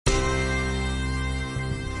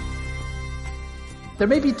There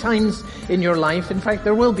may be times in your life, in fact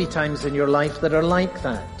there will be times in your life that are like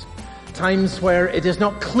that. Times where it is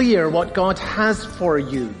not clear what God has for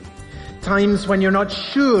you. Times when you're not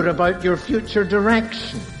sure about your future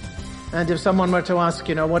direction. And if someone were to ask,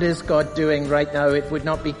 what is God doing right now, it would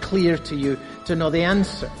not be clear to you to know the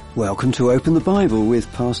answer. Welcome to Open the Bible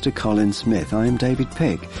with Pastor Colin Smith. I am David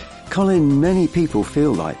Pigg. Colin, many people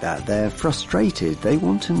feel like that. They're frustrated. They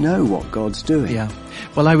want to know what God's doing. Yeah.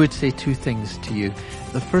 Well, I would say two things to you.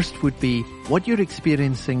 The first would be, what you're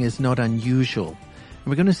experiencing is not unusual. And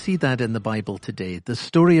we're going to see that in the Bible today. The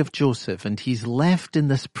story of Joseph, and he's left in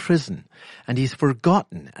this prison, and he's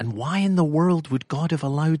forgotten. And why in the world would God have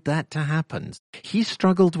allowed that to happen? He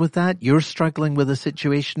struggled with that. You're struggling with a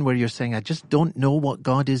situation where you're saying, I just don't know what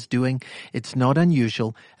God is doing. It's not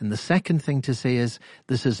unusual. And the second thing to say is,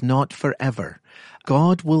 this is not forever.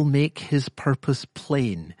 God will make his purpose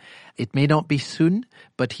plain. It may not be soon,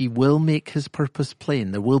 but he will make his purpose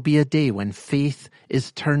plain. There will be a day when faith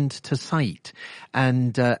is turned to sight.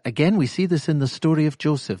 And again, we see this in the story of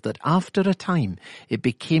Joseph, that after a time, it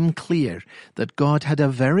became clear that God had a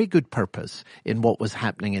very good purpose in what was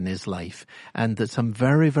happening in his life, and that some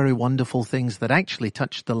very, very wonderful things that actually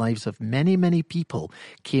touched the lives of many, many people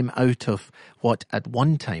came out of what at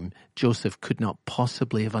one time Joseph could not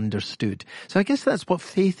possibly have understood. So I guess that's what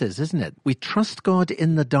faith is, isn't it? We trust God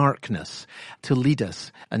in the darkness to lead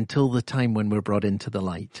us until the time when we're brought into the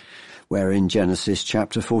light. We're in Genesis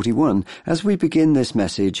chapter 41 as we begin this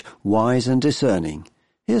message, Wise and Discerning.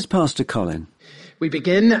 Here's Pastor Colin. We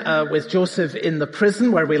begin with Joseph in the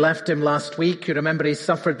prison where we left him last week. You remember he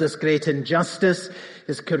suffered this great injustice.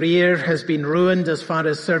 His career has been ruined as far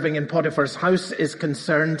as serving in Potiphar's house is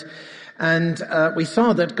concerned. And we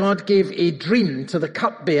saw that God gave a dream to the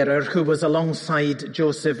cupbearer who was alongside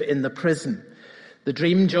Joseph in the prison. The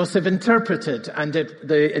dream Joseph interpreted, and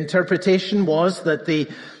the interpretation was that the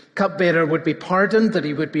cupbearer would be pardoned, that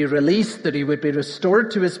he would be released, that he would be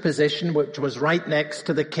restored to his position, which was right next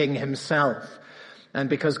to the king himself. And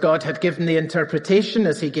because God had given the interpretation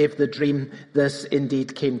as he gave the dream, this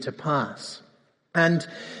indeed came to pass. And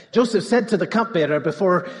Joseph said to the cupbearer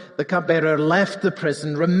before the cupbearer left the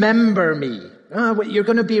prison, remember me. You're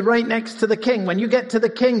going to be right next to the king. When you get to the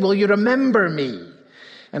king, will you remember me?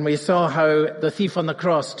 And we saw how the thief on the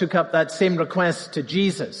cross took up that same request to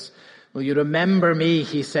Jesus. Will you remember me,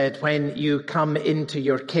 he said, when you come into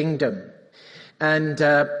your kingdom? And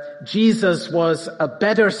Jesus was a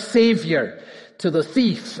better savior to the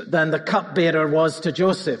thief than the cupbearer was to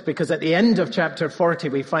Joseph, because at the end of chapter 40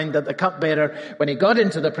 we find that the cupbearer, when he got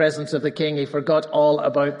into the presence of the king, he forgot all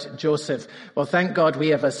about Joseph. Well, thank God we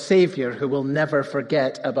have a savior who will never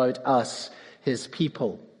forget about us, his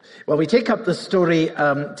people. Well, we take up the story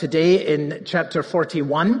today in chapter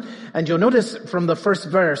 41, and you'll notice from the first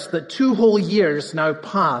verse that 2 whole years now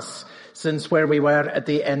pass since where we were at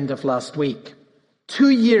the end of last week. 2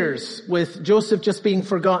 years with Joseph just being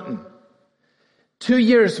forgotten. 2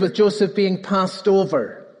 years with Joseph being passed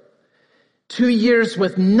over. 2 years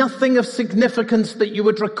with nothing of significance that you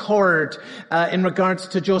would record in regards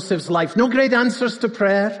to Joseph's life. No great answers to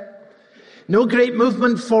prayer. No great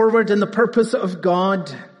movement forward in the purpose of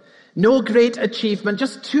God. No great achievement.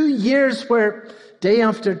 Just 2 years where day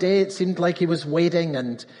after day it seemed like he was waiting,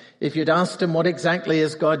 and if you'd asked him what exactly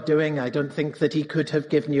is God doing, I don't think that he could have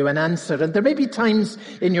given you an answer. And there may be times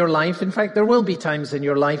in your life, in fact there will be times in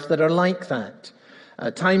your life that are like that.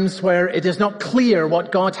 Times where it is not clear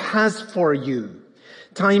what God has for you.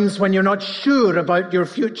 Times when you're not sure about your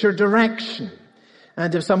future direction.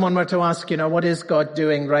 And if someone were to ask, what is God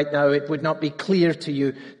doing right now, it would not be clear to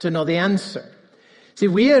you to know the answer. See,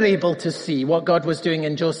 we are able to see what God was doing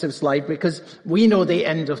in Joseph's life because we know the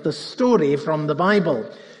end of the story from the Bible.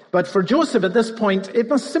 But for Joseph at this point, it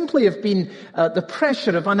must simply have been the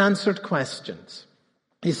pressure of unanswered questions.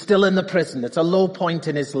 He's still in the prison. It's a low point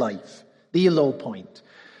in his life. The low point.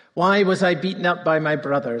 Why was I beaten up by my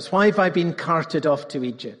brothers? Why have I been carted off to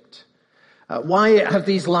Egypt? Why have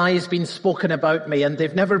these lies been spoken about me and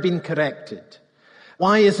they've never been corrected?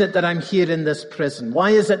 Why is it that I'm here in this prison?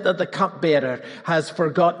 Why is it that the cupbearer has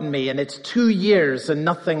forgotten me and it's 2 years and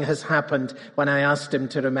nothing has happened when I asked him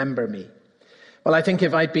to remember me? Well, I think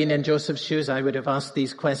if I'd been in Joseph's shoes, I would have asked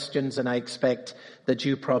these questions, and I expect that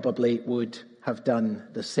you probably would have done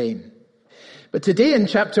the same. But today in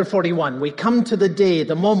chapter 41, we come to the day,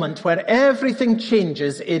 the moment where everything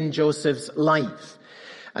changes in Joseph's life.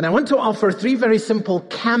 And I want to offer 3 very simple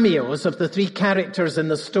cameos of the 3 characters in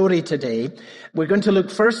the story today. We're going to look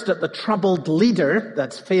first at the troubled leader,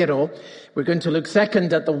 that's Pharaoh. We're going to look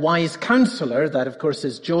second at the wise counselor, that of course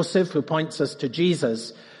is Joseph, who points us to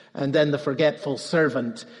Jesus. And then the forgetful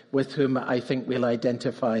servant with whom I think we'll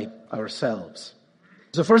identify ourselves.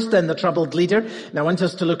 So first then, the troubled leader. And I want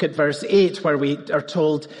us to look at verse 8, where we are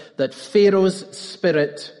told that Pharaoh's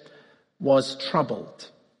spirit was troubled.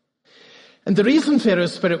 And the reason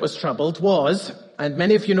Pharaoh's spirit was troubled was, and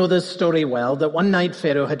many of you know this story well, that one night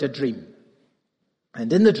Pharaoh had a dream.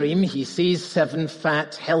 And in the dream, he sees 7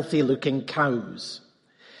 fat, healthy-looking cows.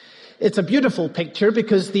 It's a beautiful picture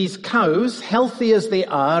because these cows, healthy as they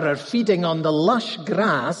are feeding on the lush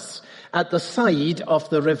grass at the side of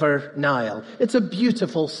the river Nile. It's a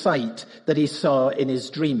beautiful sight that he saw in his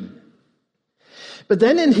dream. But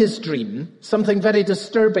then in his dream, something very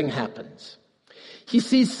disturbing happens. He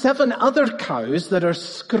sees 7 other cows that are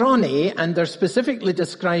scrawny, and they're specifically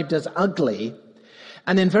described as ugly.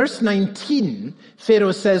 And in verse 19,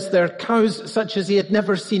 Pharaoh says they're cows such as he had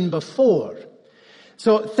never seen before.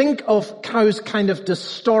 So think of cows kind of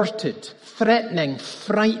distorted, threatening,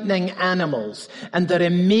 frightening animals, and they're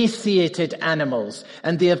emaciated animals,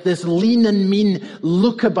 and they have this lean and mean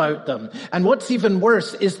look about them. And what's even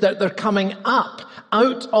worse is that they're coming up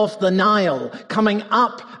out of the Nile, coming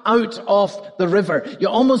up out of the river. You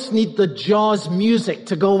almost need the Jaws music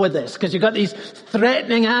to go with this, because you've got these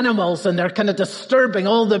threatening animals and they're kind of disturbing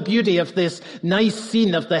all the beauty of this nice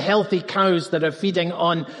scene of the healthy cows that are feeding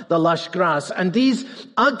on the lush grass. And these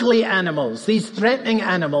ugly animals, these threatening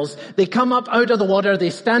animals, they come up out of the water, they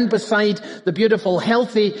stand beside the beautiful,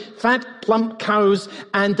 healthy, fat, plump cows,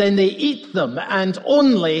 and then they eat them, and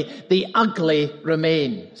only the ugly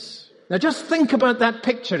remains. Now just think about that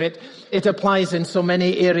picture. It applies in so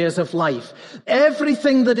many areas of life.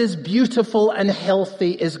 Everything that is beautiful and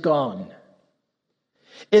healthy is gone.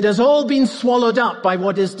 It has all been swallowed up by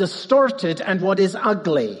what is distorted and what is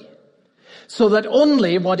ugly, so that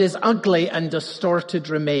only what is ugly and distorted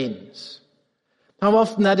remains. How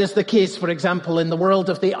often that is the case, for example, in the world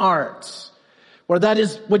of the arts, where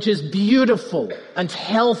which is beautiful and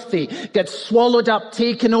healthy gets swallowed up,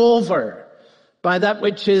 taken over by that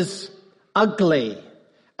which is ugly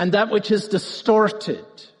and that which is distorted.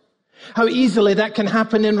 How easily that can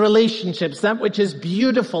happen in relationships, that which is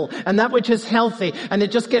beautiful and that which is healthy, and it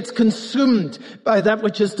just gets consumed by that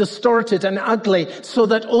which is distorted and ugly, so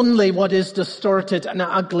that only what is distorted and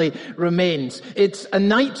ugly remains. It's a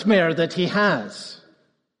nightmare that he has.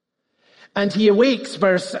 And he awakes,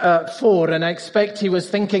 verse 4, and I expect he was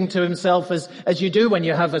thinking to himself, as you do when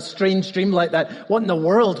you have a strange dream like that, what in the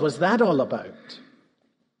world was that all about?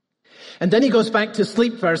 And then he goes back to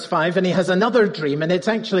sleep, verse 5, and he has another dream, and it's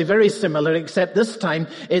actually very similar, except this time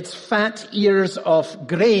it's fat ears of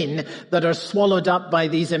grain that are swallowed up by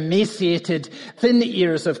these emaciated, thin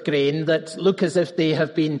ears of grain that look as if they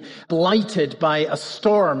have been blighted by a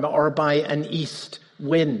storm or by an east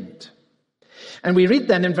wind. And we read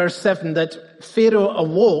then in verse 7 that Pharaoh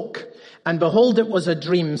awoke, and behold, it was a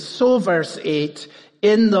dream. So, verse 8,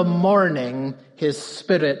 in the morning his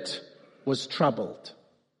spirit was troubled.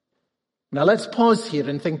 Now let's pause here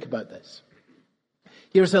and think about this.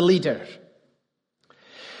 Here's a leader,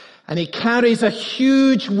 and he carries a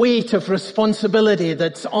huge weight of responsibility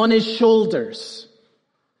that's on his shoulders,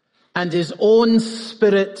 and his own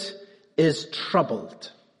spirit is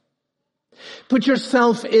troubled. Put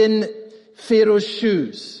yourself in Pharaoh's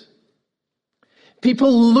shoes.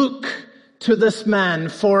 People look to this man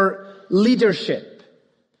for leadership.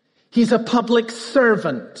 He's a public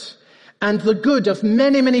servant. And the good of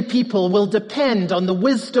many, many people will depend on the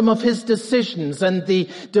wisdom of his decisions and the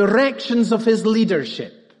directions of his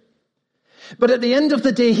leadership. But at the end of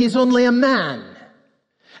the day, he's only a man.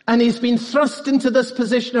 And he's been thrust into this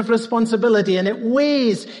position of responsibility, and it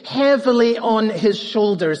weighs heavily on his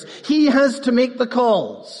shoulders. He has to make the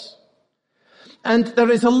calls. And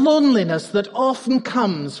there is a loneliness that often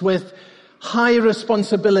comes with high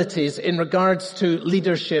responsibilities in regards to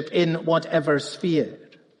leadership in whatever sphere.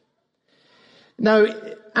 Now,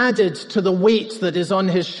 added to the weight that is on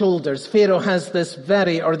his shoulders, Pharaoh has these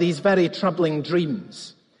very troubling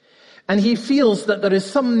dreams. And he feels that there is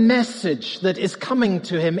some message that is coming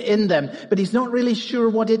to him in them, but he's not really sure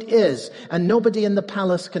what it is, and nobody in the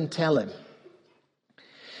palace can tell him.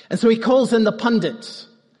 And so he calls in the pundits,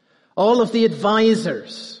 all of the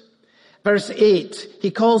advisors. Verse 8,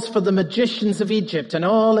 he calls for the magicians of Egypt and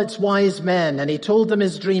all its wise men, and he told them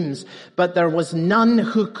his dreams, but there was none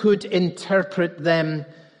who could interpret them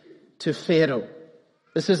to Pharaoh.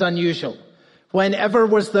 This is unusual. Whenever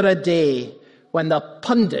was there a day when the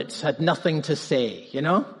pundits had nothing to say, you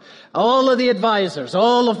know? All of the advisors,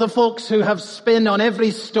 all of the folks who have spin on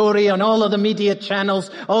every story on all of the media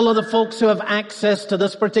channels, all of the folks who have access to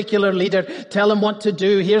this particular leader, tell him what to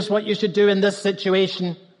do, here's what you should do in this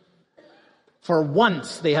situation. For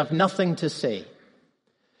once, they have nothing to say.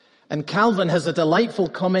 And Calvin has a delightful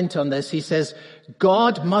comment on this. He says,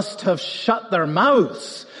 God must have shut their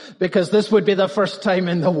mouths, because this would be the first time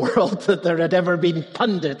in the world that there had ever been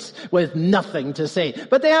pundits with nothing to say.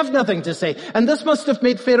 But they have nothing to say. And this must have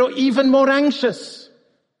made Pharaoh even more anxious.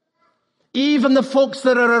 Even the folks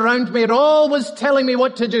that are around me are always telling me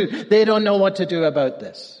what to do. They don't know what to do about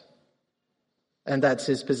this. And that's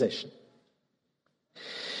his position.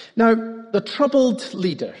 Now, the troubled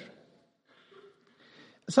leader.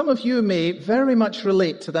 Some of you may very much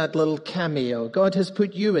relate to that little cameo. God has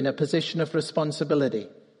put you in a position of responsibility,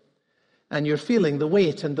 and you're feeling the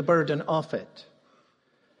weight and the burden of it.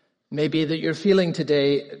 Maybe that you're feeling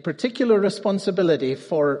today particular responsibility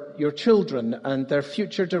for your children and their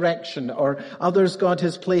future direction, or others God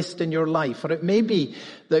has placed in your life. Or it may be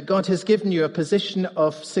that God has given you a position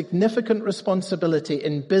of significant responsibility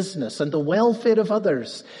in business, and the welfare of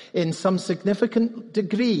others in some significant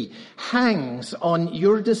degree hangs on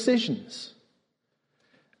your decisions.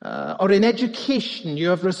 Or in education, you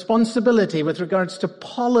have responsibility with regards to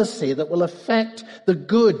policy that will affect the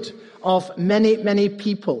good of many, many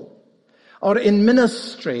people. Or in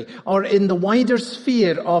ministry, or in the wider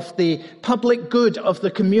sphere of the public good of the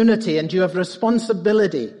community, and you have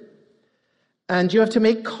responsibility. And you have to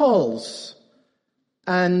make calls,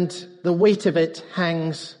 and the weight of it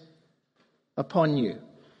hangs upon you.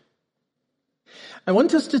 I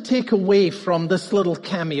want us to take away from this little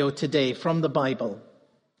cameo today, from the Bible,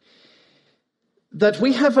 that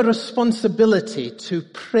we have a responsibility to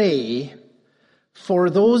pray for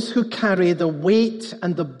those who carry the weight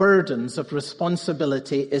and the burdens of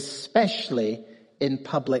responsibility, especially in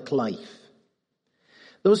public life.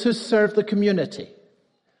 Those who serve the community,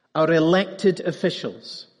 our elected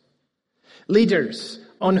officials, leaders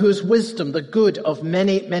on whose wisdom the good of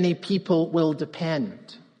many, many people will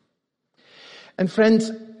depend. And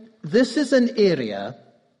friends, this is an area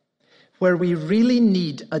where we really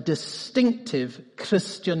need a distinctive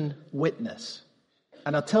Christian witness.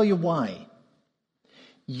 And I'll tell you why.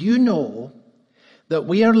 You know that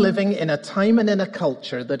we are living in a time and in a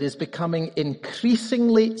culture that is becoming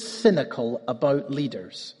increasingly cynical about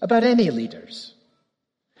leaders, about any leaders.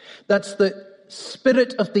 That's the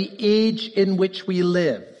spirit of the age in which we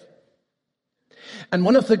live. And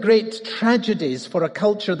one of the great tragedies for a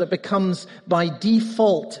culture that becomes by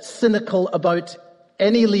default cynical about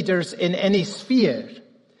any leaders in any sphere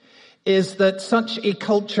is that such a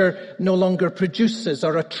culture no longer produces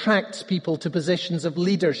or attracts people to positions of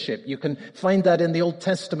leadership. You can find that in the Old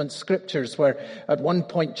Testament scriptures, where at one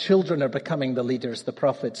point children are becoming the leaders, the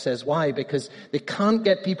prophet says. Why? Because they can't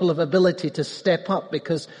get people of ability to step up,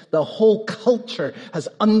 because the whole culture has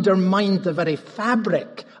undermined the very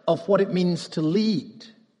fabric of what it means to lead.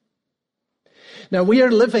 Now, we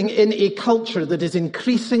are living in a culture that is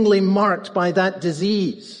increasingly marked by that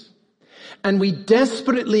disease. And we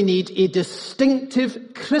desperately need a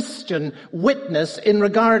distinctive Christian witness in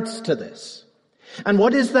regards to this. And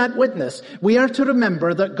what is that witness? We are to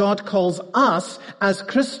remember that God calls us as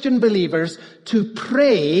Christian believers to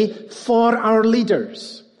pray for our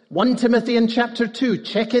leaders. 1 Timothy in chapter 2,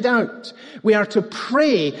 check it out. We are to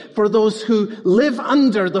pray for those who live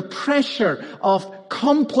under the pressure of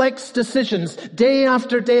complex decisions day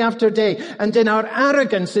after day after day. And in our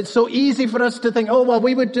arrogance, it's so easy for us to think, oh, well,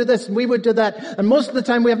 we would do this and we would do that. And most of the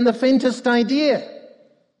time we haven't the faintest idea.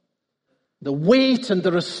 The weight and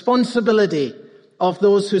the responsibility of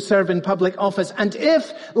those who serve in public office. And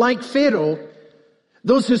if, like Pharaoh,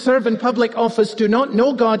 those who serve in public office do not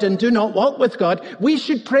know God and do not walk with God, we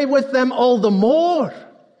should pray with them all the more.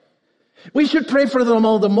 We should pray for them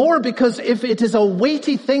all the more, because if it is a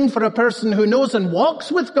weighty thing for a person who knows and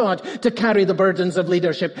walks with God to carry the burdens of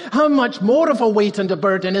leadership, how much more of a weight and a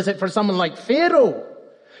burden is it for someone like Pharaoh,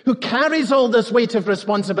 who carries all this weight of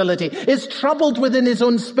responsibility, is troubled within his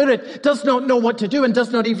own spirit, does not know what to do, and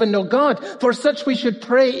does not even know God. For such we should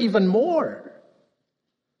pray even more.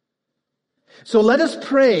 So let us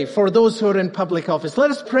pray for those who are in public office.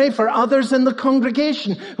 Let us pray for others in the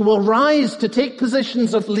congregation who will rise to take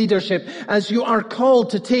positions of leadership as you are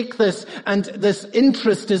called to take this, and this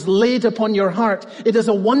interest is laid upon your heart. It is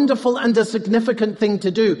a wonderful and a significant thing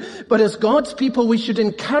to do. But as God's people, we should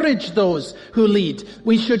encourage those who lead.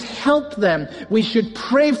 We should help them. We should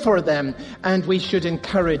pray for them. And we should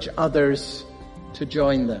encourage others to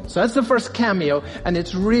join them. So that's the first cameo, and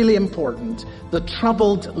it's really important. The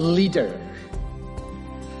troubled leader.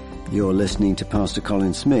 You're listening to Pastor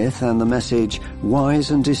Colin Smith and the message Wise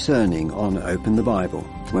and Discerning on Open the Bible.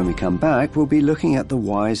 When we come back, we'll be looking at the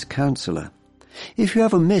wise counselor. If you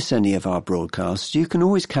ever miss any of our broadcasts, you can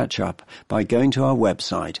always catch up by going to our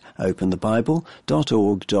website,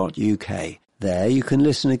 openthebible.org.uk. There you can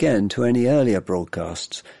listen again to any earlier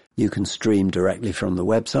broadcasts. You can stream directly from the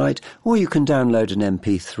website, or you can download an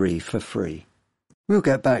MP3 for free. We'll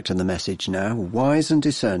get back to the message now, Wise and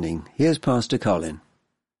Discerning. Here's Pastor Colin.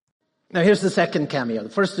 Now here's the second cameo. The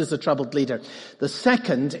first is the troubled leader. The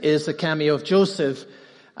second is the cameo of Joseph,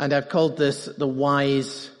 and I've called this the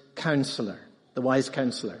wise counselor. The wise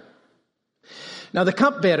counselor. Now the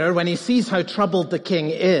cupbearer, when he sees how troubled the king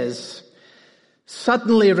is,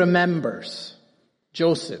 suddenly remembers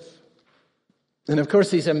Joseph. And of course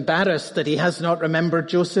he's embarrassed that he has not remembered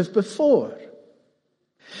Joseph before.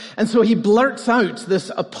 And so he blurts out this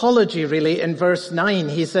apology really in verse 9.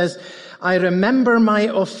 He says, I remember my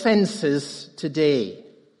offenses today.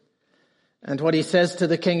 And what he says to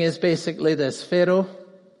the king is basically this: Pharaoh,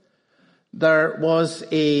 there was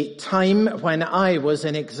a time when I was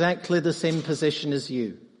in exactly the same position as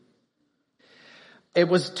you. It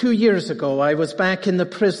was 2 years ago. I was back in the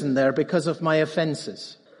prison there because of my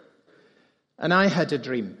offenses. And I had a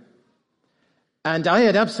dream. And I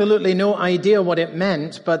had absolutely no idea what it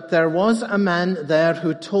meant, but there was a man there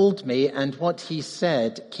who told me, and what he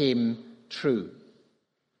said came true.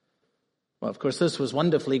 Well, of course, this was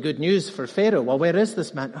wonderfully good news for Pharaoh. Well, where is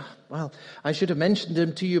this man? Oh, well, I should have mentioned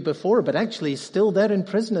him to you before, but actually he's still there in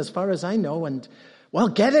prison as far as I know, and well,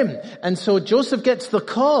 get him. And so Joseph gets the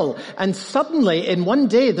call, and suddenly in one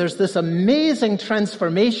day there's this amazing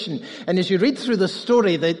transformation. And as you read through the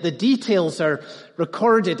story, the details are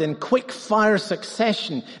recorded in quick fire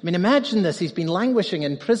succession. I mean, imagine this. He's been languishing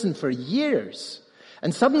in prison for years.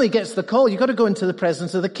 And suddenly gets the call, you've got to go into the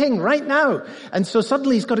presence of the king right now. And so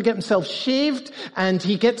suddenly he's got to get himself shaved, and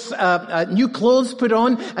he gets new clothes put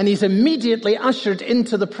on, and he's immediately ushered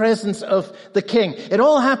into the presence of the king. It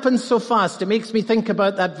all happens so fast. It makes me think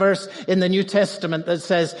about that verse in the New Testament that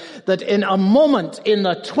says that in a moment, in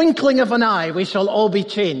the twinkling of an eye, we shall all be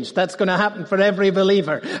changed. That's going to happen for every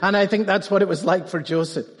believer. And I think that's what it was like for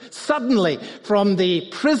Joseph. Suddenly, from the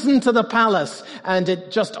prison to the palace, and it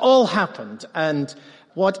just all happened. And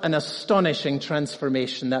what an astonishing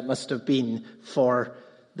transformation that must have been for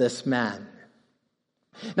this man.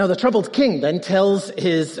 Now the troubled king then tells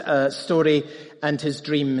his story and his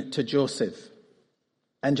dream to Joseph.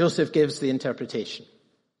 And Joseph gives the interpretation.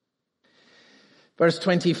 Verse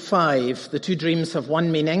 25, the two dreams have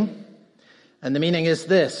one meaning. And the meaning is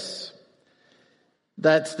this: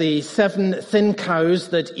 that the 7 thin cows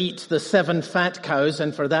that eat the 7 fat cows,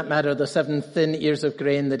 and for that matter the 7 thin ears of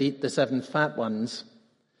grain that eat the 7 fat ones,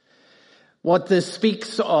 what this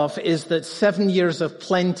speaks of is that 7 years of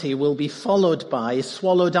plenty will be followed by,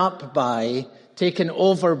 swallowed up by, taken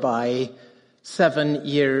over by 7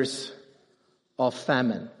 years of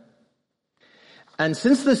famine. And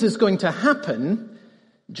since this is going to happen,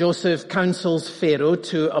 Joseph counsels Pharaoh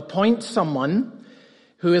to appoint someone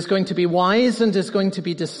who is going to be wise and is going to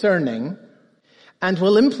be discerning, and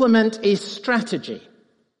will implement a strategy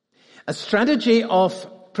of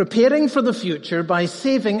preparing for the future by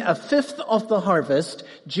saving 1/5 of the harvest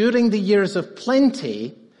during the years of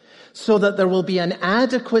plenty, so that there will be an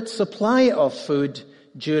adequate supply of food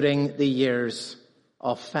during the years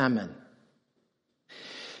of famine.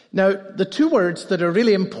 Now, the two words that are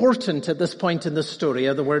really important at this point in the story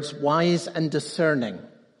are the words wise and discerning,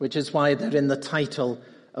 which is why they're in the title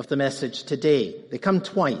of the message today. They come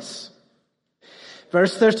twice.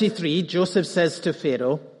 Verse 33, Joseph says to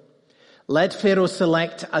Pharaoh, let Pharaoh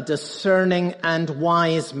select a discerning and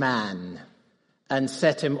wise man and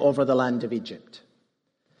set him over the land of Egypt.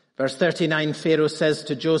 Verse 39, Pharaoh says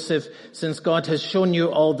to Joseph, since God has shown you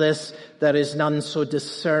all this, there is none so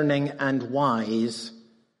discerning and wise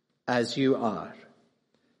as you are.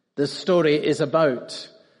 This story is about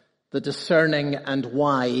the discerning and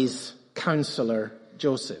wise counselor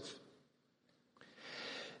Joseph.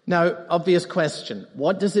 Now, obvious question.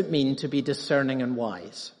 What does it mean to be discerning and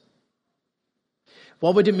wise?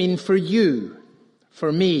 What would it mean for you,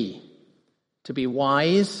 for me, to be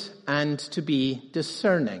wise and to be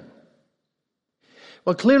discerning?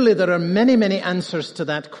 Well, clearly there are many, many answers to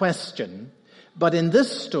that question, but in this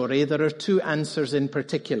story there are two answers in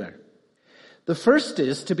particular. The first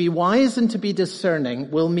is to be wise and to be discerning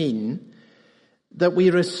will mean that we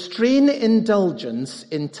restrain indulgence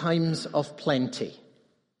in times of plenty.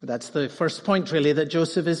 That's the first point really that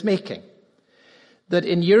Joseph is making. That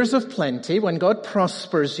in years of plenty, when God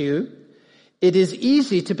prospers you, it is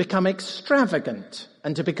easy to become extravagant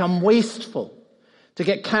and to become wasteful, to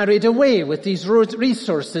get carried away with these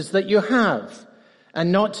resources that you have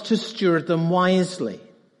and not to steward them wisely.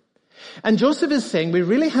 And Joseph is saying we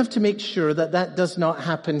really have to make sure that that does not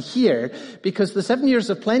happen here, because the 7 years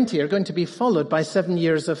of plenty are going to be followed by 7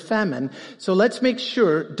 years of famine. So let's make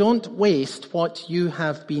sure, don't waste what you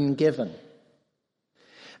have been given.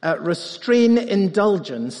 Restrain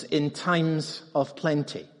indulgence in times of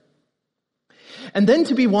plenty. And then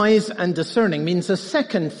to be wise and discerning means a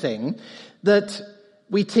second thing, that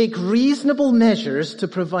we take reasonable measures to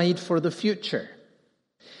provide for the future.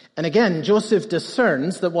 And again, Joseph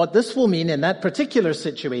discerns that what this will mean in that particular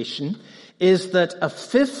situation is that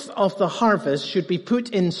 1/5 of the harvest should be put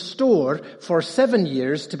in store for 7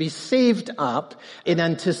 years to be saved up in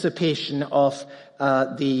anticipation of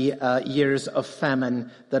the years of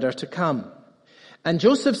famine that are to come. And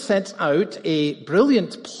Joseph sets out a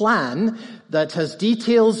brilliant plan that has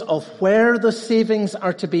details of where the savings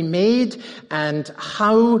are to be made and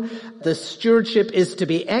how the stewardship is to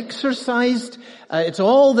be exercised. It's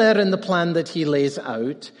all there in the plan that he lays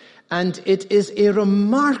out. And it is a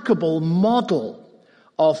remarkable model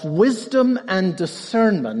of wisdom and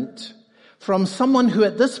discernment from someone who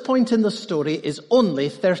at this point in the story is only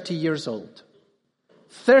 30 years old.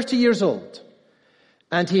 30 years old.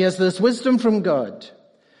 And he has this wisdom from God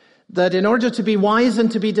that in order to be wise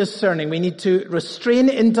and to be discerning, we need to restrain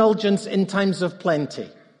indulgence in times of plenty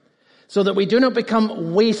so that we do not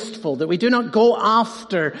become wasteful, that we do not go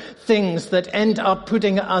after things that end up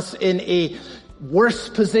putting us in a worse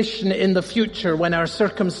position in the future when our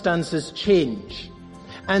circumstances change,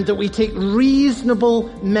 and that we take reasonable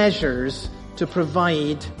measures to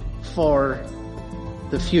provide for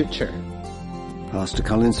the future. Pastor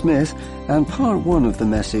Colin Smith, and part 1 of the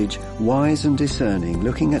message, Wise and Discerning,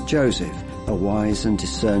 looking at Joseph, a wise and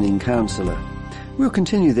discerning counselor. We'll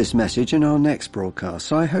continue this message in our next broadcast,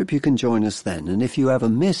 so I hope you can join us then. And if you ever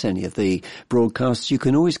miss any of the broadcasts, you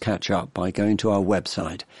can always catch up by going to our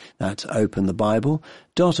website. That's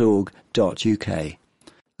openthebible.org.uk.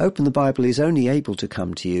 Open the Bible is only able to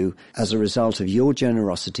come to you as a result of your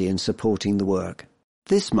generosity in supporting the work.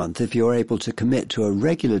 This month, if you're able to commit to a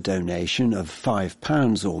regular donation of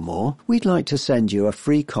 £5 or more, we'd like to send you a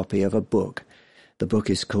free copy of a book. The book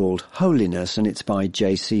is called Holiness, and it's by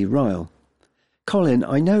J.C. Ryle. Colin,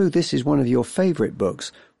 I know this is one of your favourite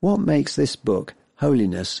books. What makes this book,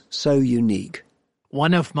 Holiness, so unique?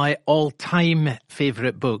 One of my all-time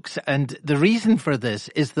favourite books, and the reason for this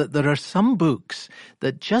is that there are some books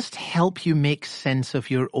that just help you make sense of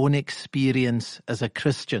your own experience as a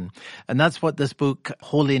Christian, and that's what this book,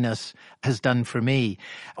 Holiness, has done for me.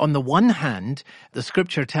 On the one hand, the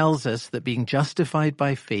scripture tells us that being justified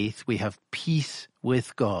by faith, we have peace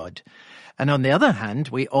with God. And on the other hand,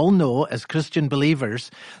 we all know as Christian believers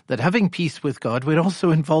that having peace with God, we're also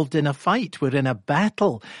involved in a fight. We're in a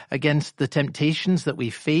battle against the temptations that we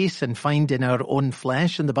face and find in our own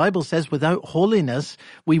flesh. And the Bible says without holiness,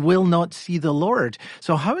 we will not see the Lord.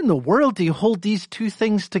 So how in the world do you hold these two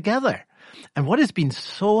things together? And what has been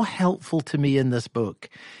so helpful to me in this book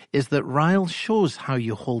is that Ryle shows how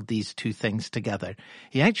you hold these two things together.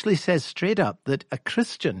 He actually says straight up that a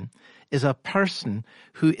Christian is a person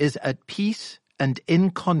who is at peace and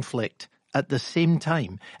in conflict at the same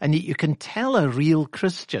time. And yet you can tell a real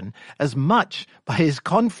Christian as much by his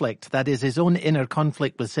conflict, that is his own inner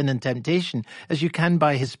conflict with sin and temptation, as you can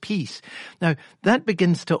by his peace. Now, that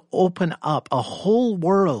begins to open up a whole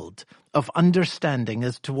world of understanding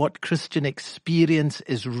as to what Christian experience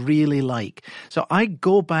is really like. So I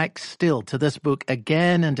go back still to this book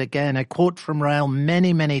again and again. I quote from Ryle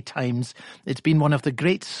many, many times. It's been one of the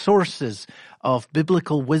great sources of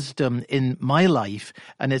biblical wisdom in my life,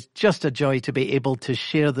 and it's just a joy to be able to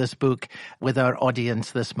share this book with our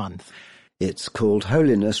audience this month. It's called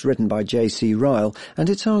Holiness, written by J.C. Ryle, and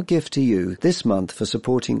it's our gift to you this month for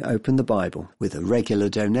supporting Open the Bible with a regular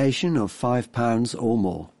donation of £5 or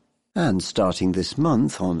more. And starting this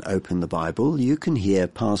month on Open the Bible, you can hear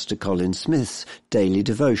Pastor Colin Smith's daily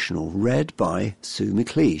devotional read by Sue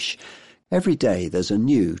McLeish. Every day there's a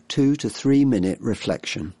new 2 to 3 minute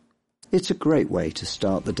reflection. It's a great way to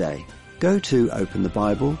start the day. Go to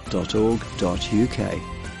openthebible.org.uk.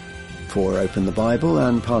 For Open the Bible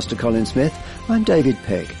and Pastor Colin Smith, I'm David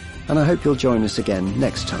Pick, and I hope you'll join us again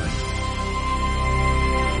next time.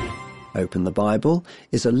 Open the Bible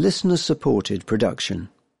is a listener-supported production.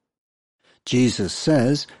 Jesus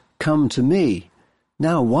says, "Come to me."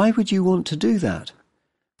 Now, why would you want to do that?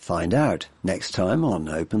 Find out next time on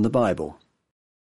Open the Bible.